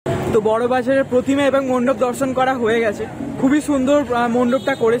তো বড় বাজারের প্রতিমা এবং মণ্ডপ দর্শন করা হয়ে গেছে। খুবই সুন্দর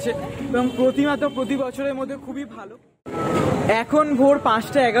মণ্ডপটা করেছে এবং প্রতিমা তো প্রতি বছরের মধ্যে খুবই ভালো। এখন ভোর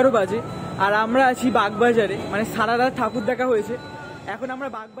 5:11 বাজে আর আমরা আছি বাগবাজারে, মানে সারা রাত ঠাকুর দেখা হয়েছে। এখন আমরা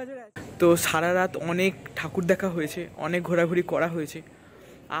বাগবাজারে আছি। তো সারা রাত অনেক ঠাকুর দেখা হয়েছে, অনেক ঘোরাঘুরি করা হয়েছে।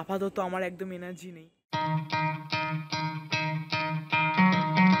 আপাতত আমার একদম এনার্জি নেই।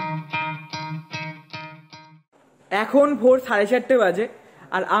 এখন ভোর 4:30 বাজে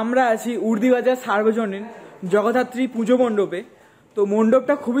আর আমরা আছি উর্দিবাজার সার্বজনীন জগদ্ধাত্রী পুজো মণ্ডপে। তো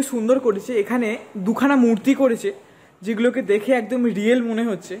মণ্ডপটা খুবই সুন্দর করেছে, এখানে দুখানা মূর্তি করেছে যেগুলোকে দেখে একদম রিয়েল মনে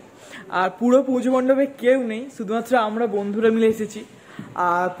হচ্ছে। আর পুরো পুজো মণ্ডপে কেউ নেই, শুধুমাত্র আমরা বন্ধুরা মিলে এসেছি।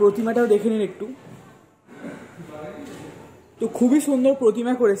 আর প্রতিমাটাও দেখে নিন একটু। তো খুবই সুন্দর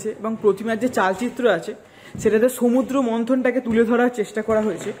প্রতিমা করেছে এবং প্রতিমার যে চালচিত্র আছে সেটাতে সমুদ্র মন্থনটাকে তুলে ধরার চেষ্টা করা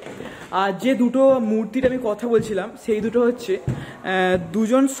হয়েছে। আর যে দুটো মূর্তির আমি কথা বলছিলাম সেই দুটো হচ্ছে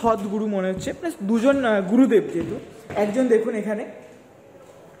দুজন সদ্গুরু মনে হচ্ছে, প্লাস দুজন গুরুদেব। যেহেতু একজন দেখুন এখানে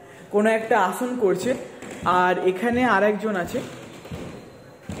কোনো একটা আসন করছে আর এখানে আর একজন আছে।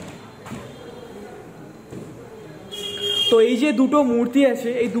 তো এই যে দুটো মূর্তি আছে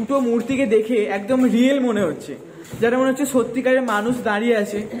এই দুটো মূর্তিকে দেখে একদম রিয়েল মনে হচ্ছে, যারা মনে হচ্ছে সত্যিকারের মানুষ দাঁড়িয়ে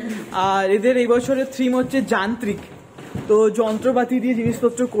আছে। আর এদের এই বছরের থিম হচ্ছে যান্ত্রিক। তো যন্ত্রপাতি দিয়ে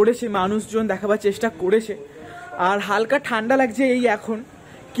জিনিসপত্র করেছে, মানুষজন দেখাবার চেষ্টা করেছে। আর হালকা ঠান্ডা লাগছে এই এখন,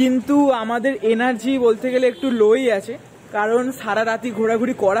 কিন্তু আমাদের এনার্জি বলতে গেলে একটু লোই আছে, কারণ সারা রাতই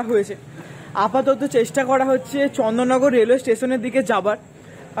ঘোরাঘুরি করা হয়েছে। আপাতত চেষ্টা করা হচ্ছে চন্দননগর রেলওয়ে স্টেশনের দিকে যাবার,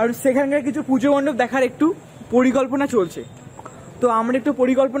 আর সেখানকার কিছু পুজো মণ্ডপ দেখার একটু পরিকল্পনা চলছে। তো আমরা একটু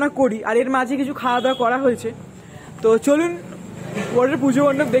পরিকল্পনা করি, আর এর মাঝে কিছু খাওয়া দাওয়া করা হয়েছে। তো চলুন পরের পুজো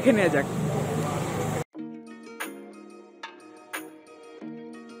মণ্ডপ দেখে নেওয়া যাক।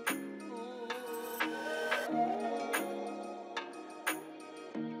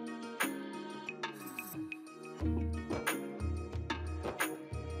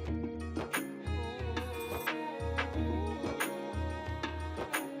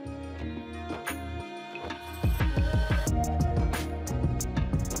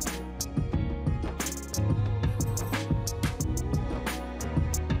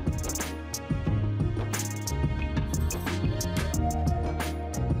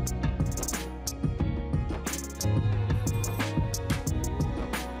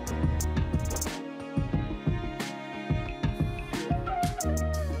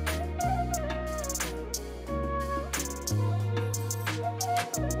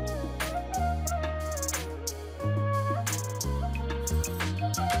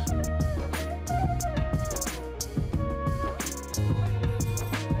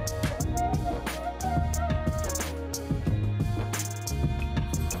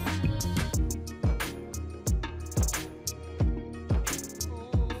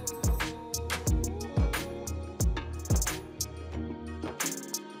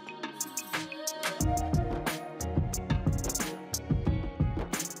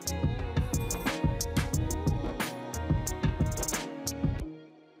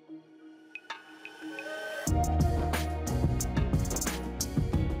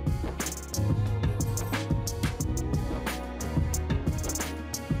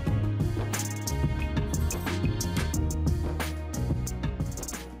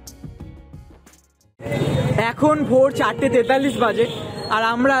 এখন ভোর 4:43 বাজে আর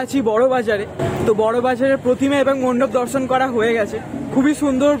আমরা আছি বড় বাজারে। তো বড় বাজারের প্রতিমা এবং মণ্ডপ দর্শন করা হয়ে গেছে। খুবই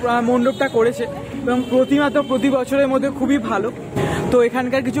সুন্দর মণ্ডপটা করেছে এবং প্রতিমা তো প্রতি বছরের মধ্যে খুবই ভালো। তো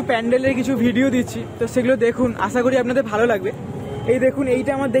এখানকার কিছু প্যান্ডেলের কিছু ভিডিও দিচ্ছি, তো সেগুলো দেখুন, আশা করি আপনাদের ভালো লাগবে। এই দেখুন,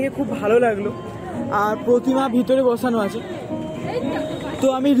 এইটা আমার দেখে খুব ভালো লাগলো। আর প্রতিমা ভিতরে বসানো আছে। তো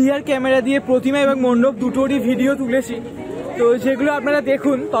আমি রিয়ার ক্যামেরা দিয়ে প্রতিমা এবং মণ্ডপ দুটোরই ভিডিও তুলেছি। তো যেগুলো আপনারা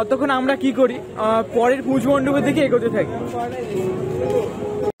দেখুন, ততক্ষণ আমরা কি করি পরের পুজো মণ্ডপের দিকে এগোতে থাকি।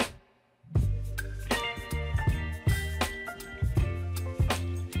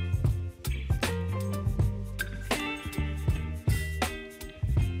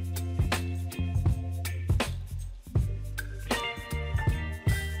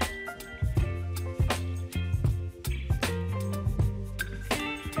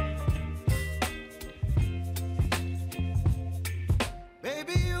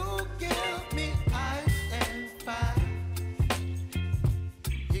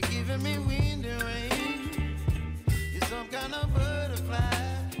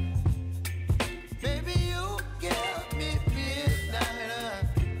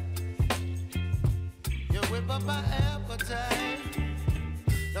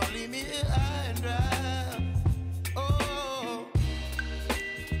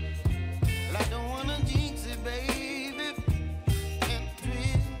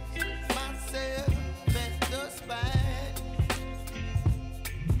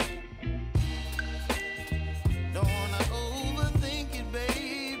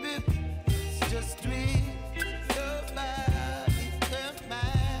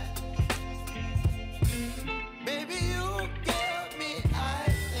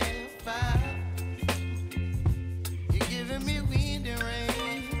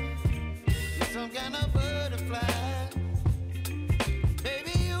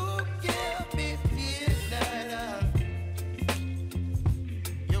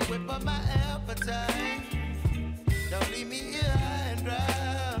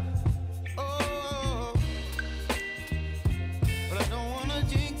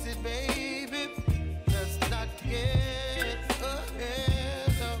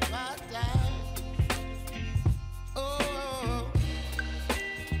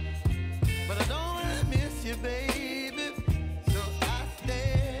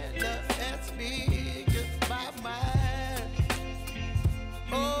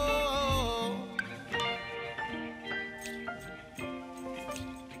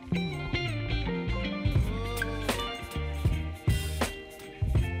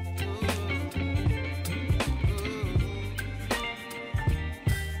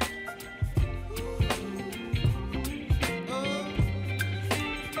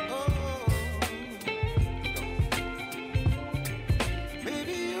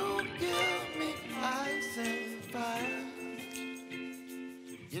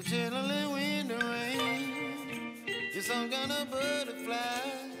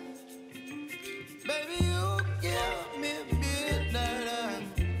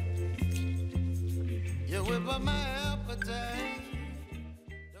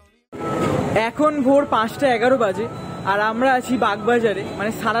 এখন ভোর 5:11 বাজে আর আমরা আছি বাগবাজারে,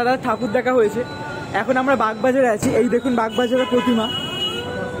 মানে সারা রাত ঠাকুর দেখা হয়েছে। এখন আমরা বাগবাজারে আছি, এই দেখুন বাগবাজারের প্রতিমা।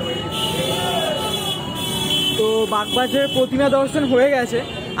 তো বাগবাজারের প্রতিমা দর্শন হয়ে গেছে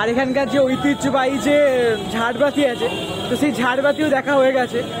আর এখানকার যে ঐতিহ্যবাহী যে ঝাড়বাতি আছে তো সেই ঝাড়বাতিও দেখা হয়ে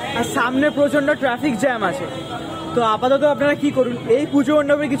গেছে আর সামনে প্রচণ্ড ট্রাফিক জ্যাম আছে। তো আপাতত আপনারা কি করুন, এই পুজো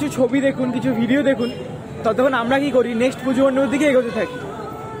মণ্ডপের কিছু ছবি দেখুন, কিছু ভিডিও দেখুন, ততক্ষণ আমরা কি করি নেক্সট পুজো মণ্ডপের দিকে এগোতে থাকি।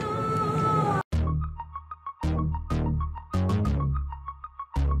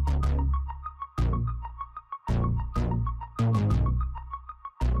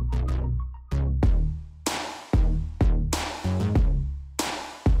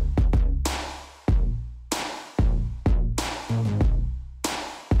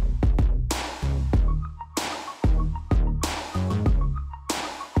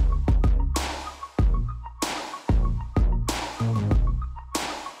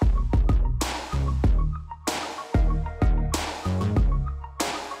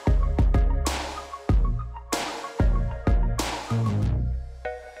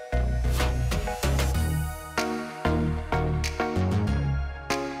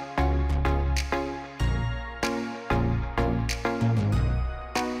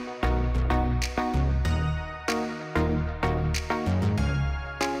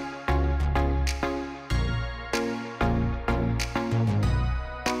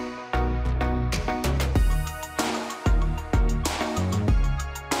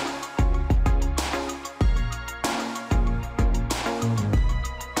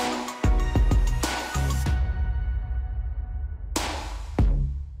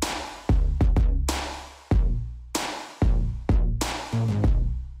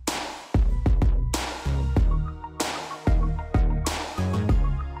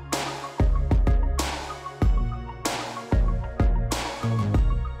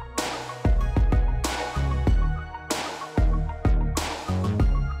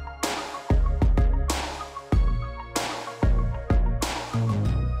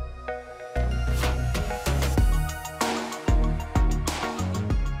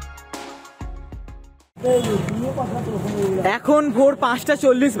 এখন ভোর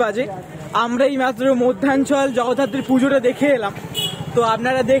 5:40 বাজে, আমরা এই মাত্র মধ্যাঞ্চল জগদ্ধাত্রী পুজোটা দেখে এলাম। তো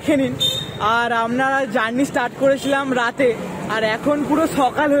আপনারা দেখে নিন। আর আপনারা জার্নি স্টার্ট করেছিলাম রাতে আর এখন পুরো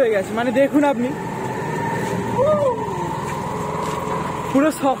সকাল হয়ে গেছে, মানে দেখুন আপনি পুরো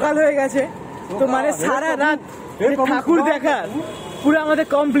সকাল হয়ে গেছে। তো মানে সারা রাত ঠাকুর দেখা পুরো আমাদের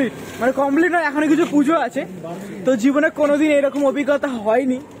কমপ্লিট, মানে কমপ্লিট নয়, এখনো কিছু পুজো আছে। তো জীবনে কোনোদিন এরকম অভিজ্ঞতা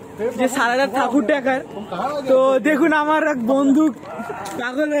হয়নি যে সারা রাত ঠাকুর দেখার। তো দেখুন আমার এক বন্ধু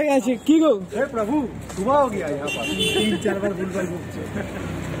পাগল হয়ে গেছে। কি গো প্রভু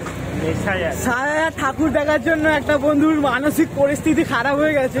সারা রাত ঠাকুর দেখার জন্য একটা বন্ধুর মানসিক পরিস্থিতি খারাপ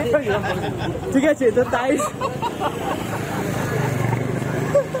হয়ে গেছে, ঠিক আছে? তো তাই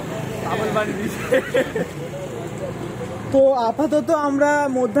তো আপাতত আমরা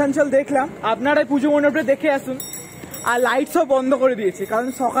মধ্যাঞ্চল দেখলাম, আপনারা পুজো মণ্ডপটা দেখে আসুন। আর লাইট সব বন্ধ করে দিয়েছে কারণ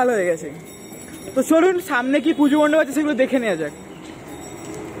সকাল হয়ে গেছে। তো চলুন সামনে কি পুজো মণ্ডপ আছে সেগুলো দেখে নেওয়া যাক।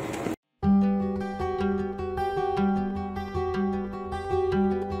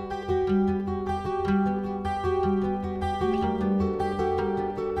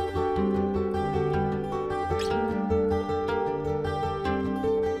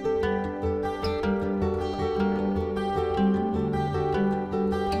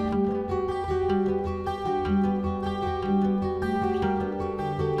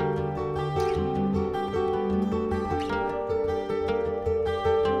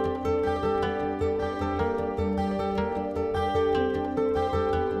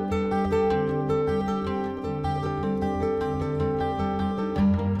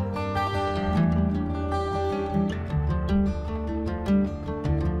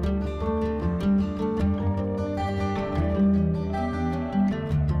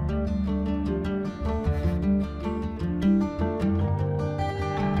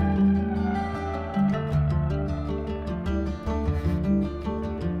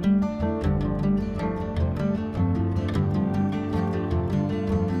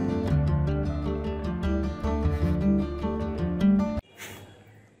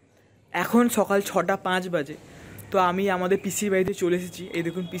 এখন সকাল 6:05 বাজে। তো আমি আমাদের পিসির বাড়িতে চলে এসেছি। এই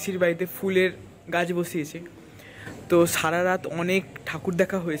দেখুন পিসির বাড়িতে ফুলের গাছ বসিয়েছে। তো সারা রাত অনেক ঠাকুর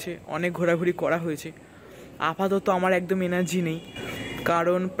দেখা হয়েছে, অনেক ঘোরাঘুরি করা হয়েছে। আপাতত আমার একদম এনার্জি নেই,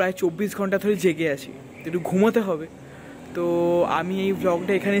 কারণ প্রায় 24 ঘন্টা ধরে জেগে আছি, একটু ঘুমোতে হবে। তো আমি এই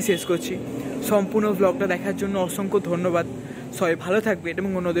ব্লগটা এখানেই শেষ করছি। সম্পূর্ণ ব্লগটা দেখার জন্য অসংখ্য ধন্যবাদ। সবাই ভালো থাকবেন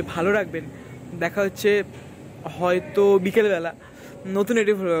এবং অন্যদের ভালো রাখবেন। দেখা হচ্ছে হয়তো বিকেলবেলা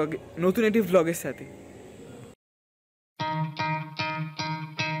নতুন একটি ভ্লগের সাথে।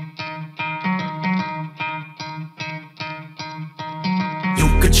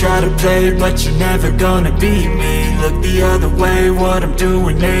 Could try to play, but you're never gonna beat me. Look the other way, what I'm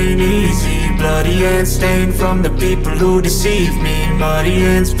doing ain't easy. Bloody hands stained from the people who deceive me. Muddy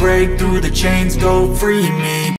hands break through the chains, go free me.